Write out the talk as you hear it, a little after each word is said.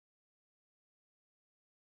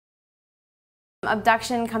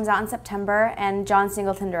Abduction comes out in September, and John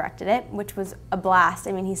Singleton directed it, which was a blast.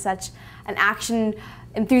 I mean, he's such an action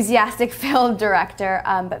enthusiastic film director,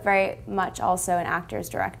 but very much also an actor's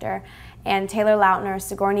director. And Taylor Lautner,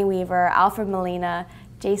 Sigourney Weaver, Alfred Molina,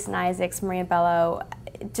 Jason Isaacs, Maria Bello,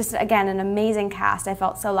 just again an amazing cast. I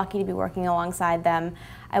felt so lucky to be working alongside them.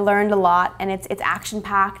 I learned a lot, and it's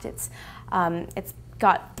action-packed. It's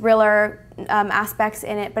got thriller aspects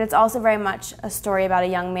in it, but it's also very much a story about a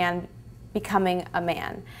young man becoming a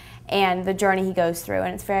man and the journey he goes through,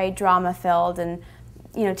 and it's very drama-filled. And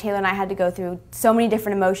you know, Taylor and I had to go through so many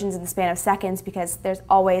different emotions in the span of seconds because there's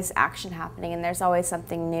always action happening and there's always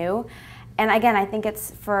something new. And again, I think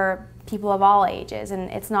it's for people of all ages, and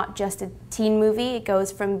it's not just a teen movie. It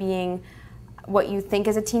goes from being what you think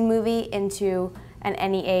is a teen movie into an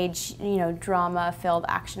any age, you know, drama-filled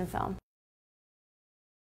action film.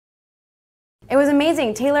 It was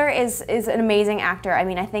amazing. Taylor is an amazing actor. I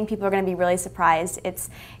mean, I think people are going to be really surprised.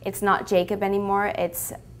 It's not Jacob anymore.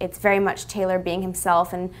 It's very much Taylor being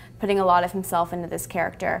himself and putting a lot of himself into this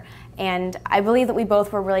character. And I believe that we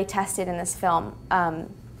both were really tested in this film,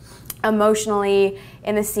 emotionally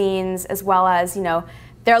in the scenes, as well as, you know,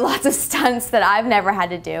 there are lots of stunts that I've never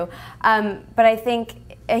had to do. But I think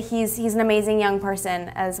he's an amazing young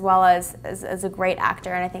person as well as a great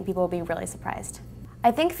actor, and I think people will be really surprised. I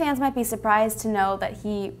think fans might be surprised to know that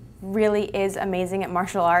he really is amazing at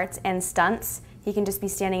martial arts and stunts. He can just be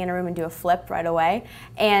standing in a room and do a flip right away.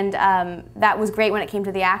 And that was great when it came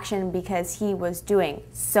to the action because he was doing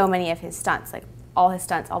so many of his stunts. Like all his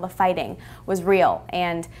stunts, all the fighting was real.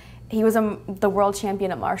 And he was the world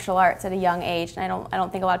champion at martial arts at a young age. And I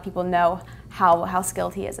don't think a lot of people know how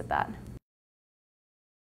skilled he is at that.